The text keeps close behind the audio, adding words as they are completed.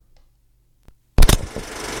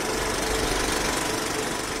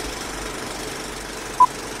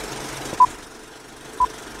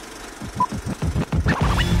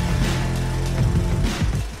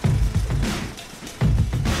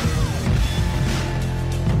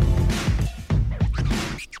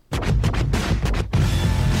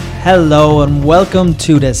Hello and welcome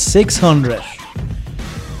to the 600.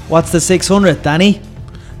 What's the 600, Danny?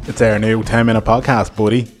 It's our new 10-minute podcast,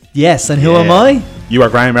 buddy. Yes, and who am I? You are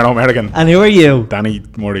Graham American. And who are you? Danny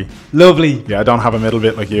Murray. Lovely. Yeah, I don't have a middle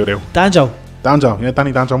bit like you do. Danjo. Danjo. Yeah,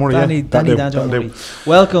 Danny Danjo Murray. Danny That'll Danjo do. Murray.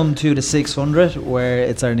 Welcome to the 600, where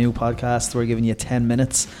it's our new podcast. We're giving you 10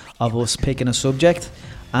 minutes of us picking a subject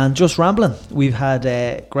and just rambling. We've had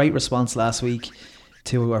a great response last week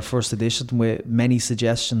to our first edition with many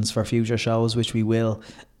suggestions for future shows, which we will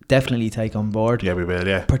definitely take on board. Yeah, we will,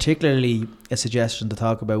 yeah. Particularly a suggestion to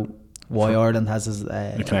talk about why Ireland has his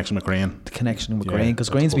the connection with green. The connection with green, because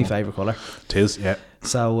green's my favourite colour. It is, yeah.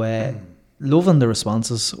 So, loving the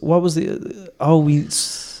responses. What was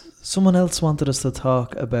someone else wanted us to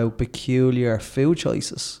talk about peculiar food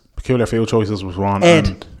choices. Peculiar food choices was one.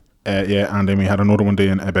 Ed. And then we had another one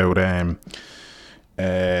doing about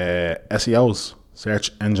SEOs.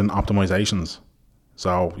 Search engine optimizations.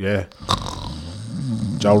 So, yeah.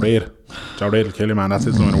 Joe Reid will kill you, man. That's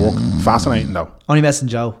his line of work. Fascinating, though. Only messing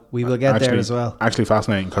Joe. We will get there as well. Actually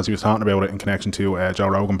fascinating, because he was talking about it in connection to Joe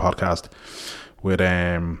Rogan podcast with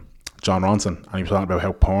John Ronson. And he was talking about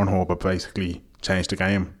how Pornhub have basically changed the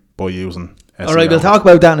game by using SEO. Alright, we'll talk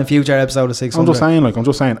about that in a future episode of 600. I'm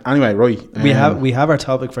just saying. Anyway, right. We have our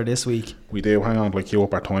topic for this week. We do. Hang on, cue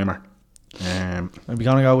up our timer. Are we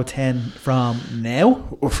going to go with 10 from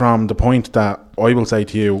now? From the point that I will say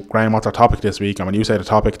to you, Graham, what's our topic this week? And when you say the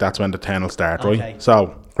topic, that's when the 10 will start, okay. Right?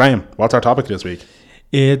 So, Graham, what's our topic this week?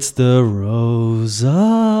 It's the Rose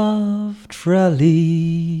of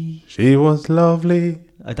Tralee. She was lovely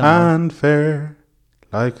and fair,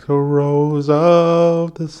 like the rose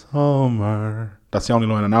of the summer. That's the only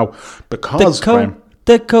line I know. Because, Graham,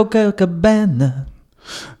 the Copacabana.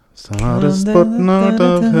 That's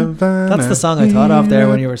the song I thought of there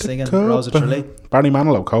when you were singing Rose of Tralee. Barry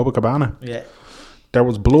Manilow, Copacabana. Yeah. There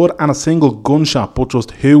was blood and a single gunshot, but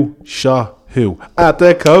just who shot who? At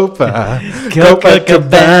the Copacabana.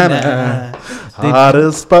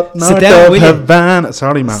 Hottest spot north of Havana.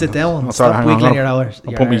 Sorry, man. Sit down. Sorry, Stop wiggling your hours.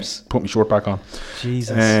 Put my shirt back on.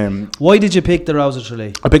 Jesus. Why did you pick the Rose of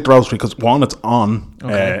Tralee? I picked the Rose of Tralee because one, it's on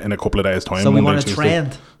in a couple of days' time. So we want to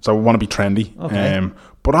trend. So we want to be trendy. Okay.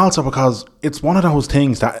 But also because it's one of those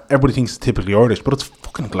things that everybody thinks is typically Irish, but it's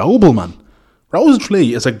fucking global, man. Rose of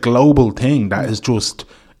Tralee is a global thing that is just,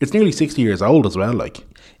 it's nearly 60 years old as well, like.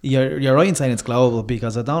 You're right in saying it's global,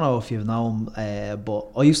 because I don't know if you've known,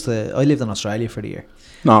 but I lived in Australia for the year.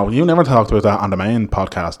 No, you never talked about that on the main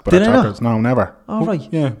podcast. But did I not? No, never. Oh, right.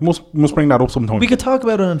 Yeah, must bring that up sometime. We could talk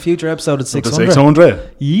about it in a future episode at 600. The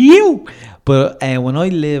 600? You! But when I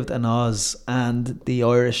lived in Oz, and the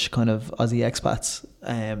Irish kind of Aussie expats,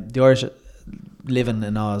 the Irish living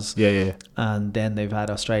in Oz, yeah, and then they've had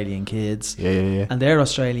Australian kids, yeah, and their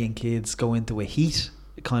Australian kids go into a heat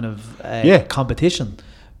kind of competition,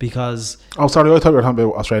 because oh, sorry, I thought you were talking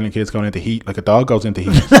about Australian kids going into heat like a dog goes into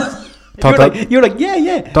heat. You're like,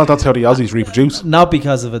 yeah. That's how the Aussies reproduce. Not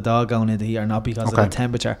because of a dog going into heat, or not because of the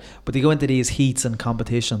temperature, but they go into these heats and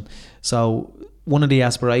competition. So one of the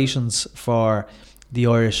aspirations for the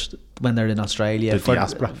Irish when they're in Australia, for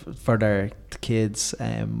their kids,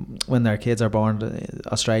 when their kids are born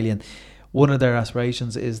Australian, one of their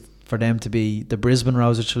aspirations is for them to be the Brisbane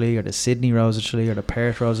Rose of Tralee, or the Sydney Rose of Tralee, or the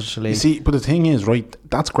Perth Rose of Tralee. You see, but the thing is, right,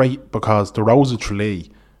 that's great, because the Rose of Tralee,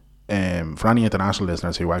 for any international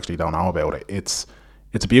listeners who actually don't know about it, it's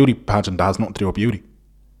a beauty pageant that has nothing to do with beauty.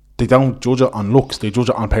 They don't judge it on looks, they judge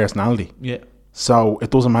it on personality. Yeah. So it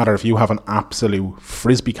doesn't matter if you have an absolute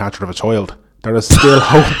frisbee catcher of a child, there is still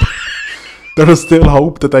hope. There is still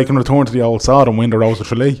hope that they can return to the old sod and win the Rose of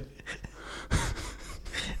Tralee.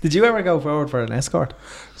 Did you ever go forward for an escort?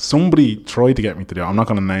 Somebody tried to get me to do it. I'm not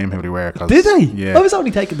going to name who they were. Did they? Yeah. I was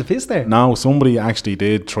only taking the piss there. No, somebody actually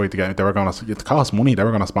did try to get me. They were going to, it cost money. They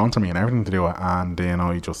were going to sponsor me and everything to do it. And then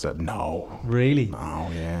I just said no. Really? No,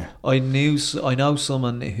 yeah. I know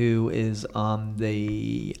someone who is on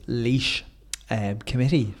the Leash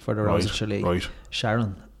committee for the Rose of Tralee. Right.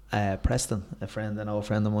 Sharon Preston, a friend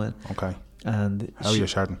of mine. Okay. And How are you,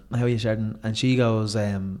 Sharon? And she goes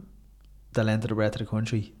the length of the breadth of the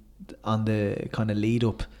country on the kind of lead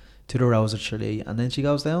up to the Rose of Tralee, and then she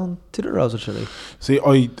goes down to the Rose of Tralee. See,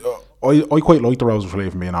 I quite like the Rose of Tralee,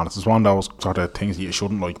 if I'm being honest. It's one of those sort of things that you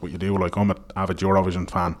shouldn't like, but you do. Like, I'm an avid Eurovision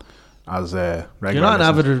fan. As a regular, you're not an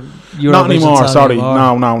avid Eurovision not anymore. fan Sorry,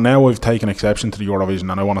 anymore. no. Now I've taken exception to the Eurovision,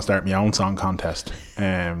 and I want to start my own song contest.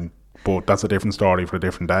 But that's a different story for a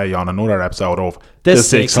different day on another episode of the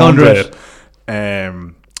 600.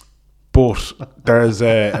 But there's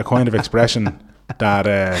a kind of expression that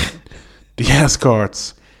the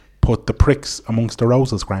escorts put the pricks amongst the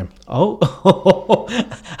roses, Graham. Oh,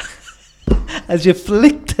 As you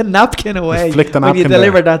flicked the napkin away flicked the when you napkin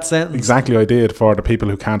delivered that sentence. Exactly, I did. For the people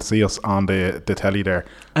who can't see us on the telly there,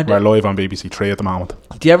 we're live on BBC 3 at the moment.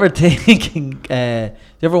 Do you ever think? Do you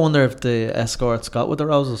ever wonder if the escorts got with the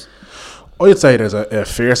roses? I'd say there's a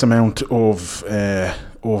fierce amount of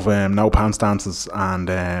no pants dances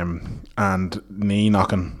and knee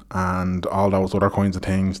knocking and all those other kinds of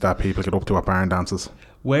things that people get up to at barn dances.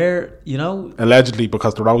 Where, allegedly,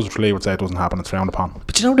 because the Rose of Tralee would say it doesn't happen, it's frowned upon.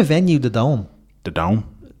 But the venue, the Dome. The Dome?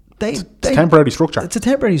 It's a temporary structure. It's a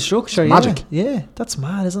temporary structure, it's magic. Yeah, that's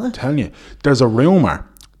mad, isn't it? I'm telling you. There's a rumour.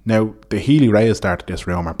 Now, the Healy Rays started this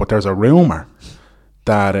rumour, but there's a rumour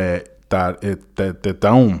that the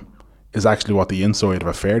Dome is actually what the inside of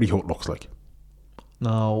a fairy hut looks like.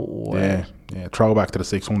 No way. Yeah. Throwback to the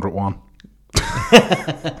 601.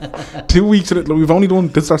 2 weeks in it. We've only done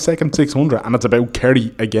this is our second 600, and it's about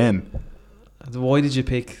Kerry again. Why did you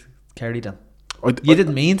pick Kerry then? You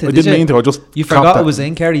didn't mean to. I didn't mean to. I just you forgot it was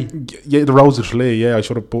in Kerry. Yeah, the Rose of Tralee. Yeah, I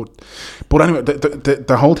should have. But anyway,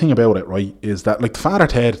 the whole thing about it, right, is that like the Father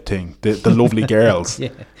Ted thing, the lovely girls. Yeah,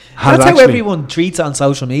 that's how everyone treats on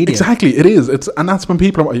social media. Exactly, it is. And that's when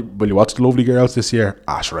people are. Will you watch the Lovely Girls this year?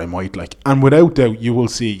 Sure, I might. And without doubt, you will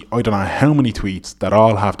see. I don't know how many tweets that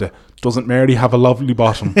all have the. Doesn't Mary have a lovely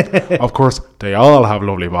bottom? Of course, they all have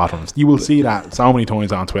lovely bottoms. You will see that so many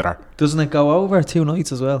times on Twitter. Doesn't it go over 2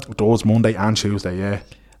 nights as well? It does, Monday and Tuesday, yeah.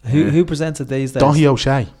 Who presents it these days? Donny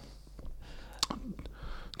O'Shea.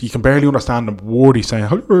 You can barely understand the word he's saying.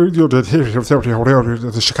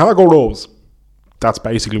 The Chicago Rose. That's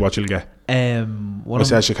basically what you'll get. I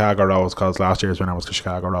said Chicago Rose because last year's winner was the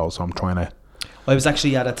Chicago Rose, so I'm trying to... I was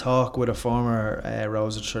actually at a talk with a former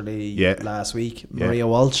Rose of Tralee last week, Maria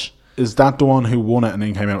Walsh. Is that the one who won it and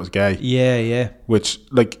then came out as gay? Yeah. Which,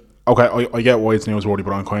 okay, I get why it's newsworthy,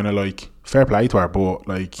 but I'm kind of fair play to her, but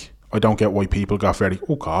I don't get why people got very,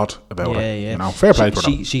 oh God, about it. Yeah. Fair play to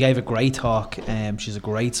her. She gave a great talk. She's a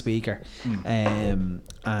great speaker. And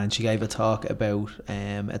she gave a talk about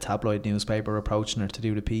a tabloid newspaper approaching her to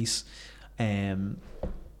do the piece. And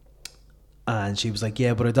she was like,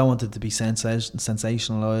 yeah, but I don't want it to be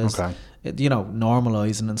sensationalized,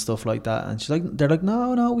 normalizing and stuff like that. And she's like, they're like,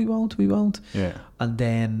 no, we won't. Yeah. And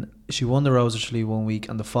then she won the Rose of Tralee 1 week,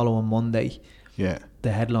 and the following Monday,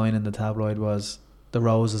 the headline in the tabloid was, "The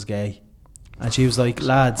Rose is gay." And she was like,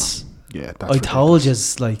 lads, I told you,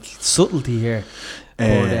 subtlety here.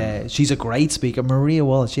 But she's a great speaker. Maria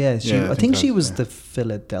Walsh, I think she was the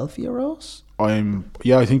Philadelphia Rose.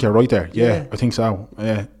 I think you're right there. Yeah, I think so.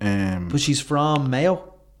 Yeah. But she's from Mayo.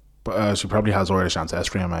 But she probably has Irish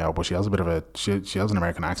ancestry in Mayo, but she has a bit of a she has an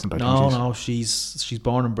American accent. I think she's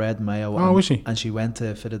born and bred in Mayo. Oh, is she? And she went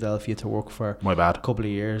to Philadelphia to work for a couple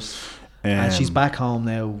of years. And she's back home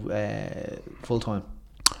now, full time.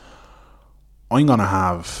 I'm gonna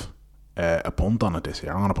have a punt on it this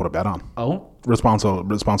year. I'm gonna put a bet on. Oh,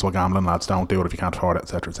 responsible gambling, lads. Don't do it if you can't afford it,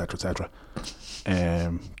 etc., etc., etc.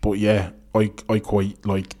 But yeah, I quite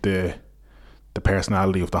like the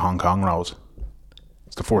personality of the Hong Kong Rose.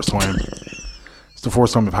 It's the first time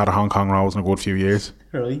we've had a Hong Kong Rose in a good few years.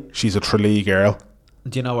 Right. She's a Tralee girl.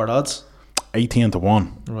 Do you know her odds?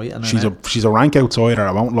 18-1. Right. And she's a rank outsider.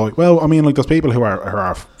 I won't lie. Well, I mean, there's people who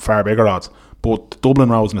are far bigger odds, but the Dublin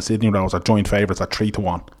Rose and the Sydney Rose are joint favourites at 3-1. You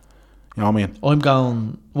know what I mean? I'm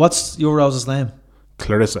going. What's your Rose's name?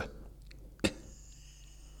 Clarissa.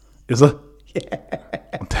 Is it? Yeah.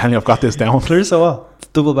 I'm telling you, I've got this down. Clarissa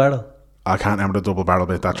what? Double barrel. I can't remember the double barrel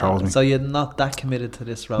bit. That throws me. So you're not that committed to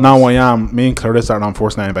this Rose? No, I am. Me and Clarissa are on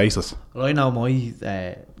first name basis. Well, I know my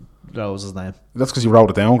Rose's name. That's because you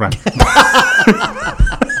wrote it down, Grant.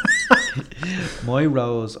 My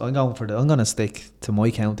Rose, I'm going to stick to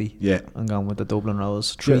my county. Yeah. I'm going with the Dublin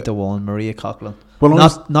Rose. 3-1, Maria Coughlin. Well,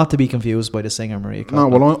 not to be confused by the singer Maria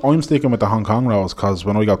Coughlin. No, well, I'm sticking with the Hong Kong Rose because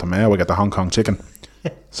when I go to Mayo, I get the Hong Kong chicken.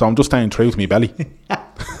 So I'm just staying true to me belly.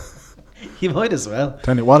 You might as well.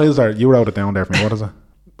 Tell me, what is there? You wrote it down there for me. What is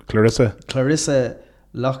it? Clarissa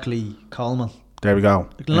Lockley Coleman. There we go.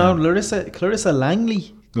 No, Clarissa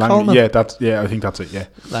Langley. Yeah, I think that's it. Yeah,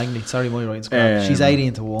 Langley. Sorry, my writing's crap. She's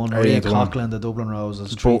 18-1. Maria Coughlin, the Dublin Rose,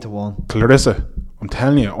 is 3-1. Clarissa, I'm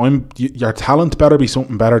telling you, your talent better be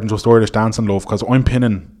something better than just Irish dancing, love. Because I'm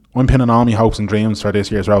pinning all my hopes and dreams for this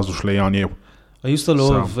year's Rose of Tralee on you. I used to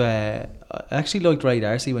love. I actually liked Ray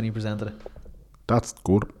Darcy when he presented it. That's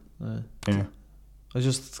good. Yeah. I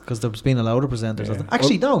just because there's been a load of presenters. Yeah.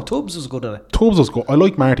 Actually, no, Tubbs was good at it. Tubbs was good. I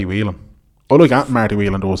like Marty Whelan. I like Aunt Marty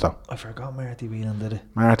Whelan does though. I forgot Marty Whelan did it.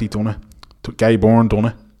 Marty done it. Gay Bourne done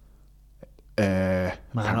it. Man,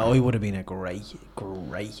 I would have been a great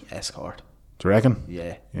escort. Do you reckon?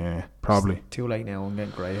 Yeah. Yeah, probably. It's too late now. I'm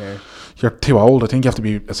getting grey hair. You're too old. I think you have to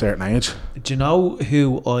be a certain age. Do you know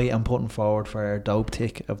who I am putting forward for dope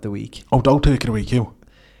tick of the week? Oh, dope tick of the week, you.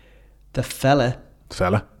 The fella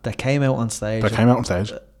that came out on stage.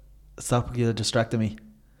 Stop, you're distracting me.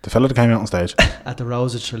 The fella that came out on stage at the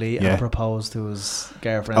Rose of Tralee and proposed to his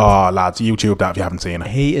girlfriend. Oh, lads, YouTube that if you haven't seen it.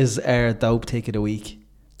 He is our dope tick of the week.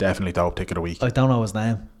 Definitely dope tick of the week. I don't know his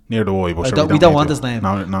name. Near the eye, but we don't want his name.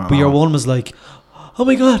 No, but your one was like, oh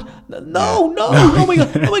my god, no, oh my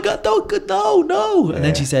god, don't, no. And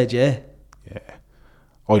then she said, yeah.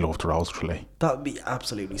 I love the Rose of Tralee. That would be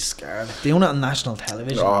absolutely scared. They own it on national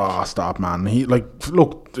television. Oh, stop, man. He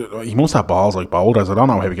must have balls like boulders. I don't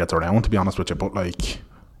know how he gets around, to be honest with you, but like,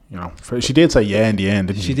 you know, she did say in the end,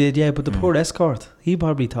 didn't she? She did, yeah, but the poor escort, he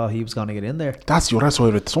probably thought he was going to get in there. That's the other side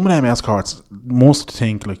of it. Some of them escorts must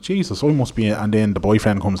think, like, Jesus, I must be, and then the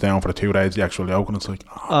boyfriend comes down for the 2 days, the actual yoke, and it's like,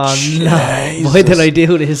 oh no, why did I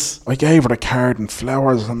do this? I gave her a card and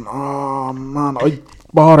flowers, and oh man, I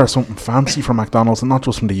bought her something fancy from McDonald's and not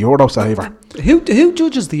just from the Eurosaver. Who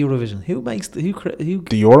judges the Eurovision? Who makes the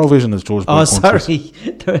The Eurovision is judged by countries.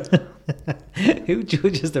 Sorry. Who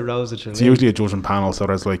judges the Rose of Tralee? It's usually a judging panel, so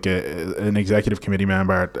there's like an executive committee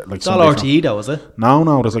member. Like it's all RTE though, is it?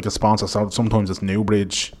 No, there's like a sponsor. So sometimes it's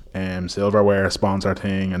Newbridge, silverware sponsor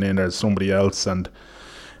thing, and then there's somebody else, and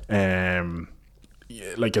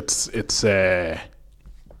like it's I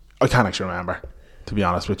can't actually remember, to be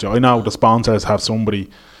honest with you. I know the sponsors have somebody.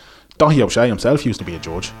 Daithí O'Shea himself used to be a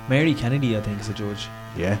judge. Mary Kennedy, I think, is a judge.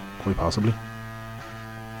 Yeah, quite possibly.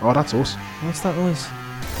 Oh, that's us. What's that noise?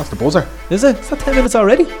 That's the buzzer. Is it? Is that 10 minutes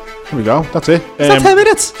already? Here we go. That's it. Is that 10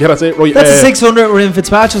 minutes? Yeah, that's it. Right. That's a 600. We're in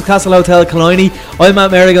Fitzpatrick's Castle Hotel, Killiney. I'm at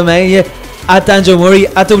Merrigan Mania, at Dan Joe Murray,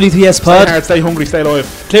 at WTS Pod. Stay hard, stay hungry, stay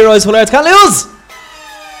alive. Clear eyes, full hearts, can't lose.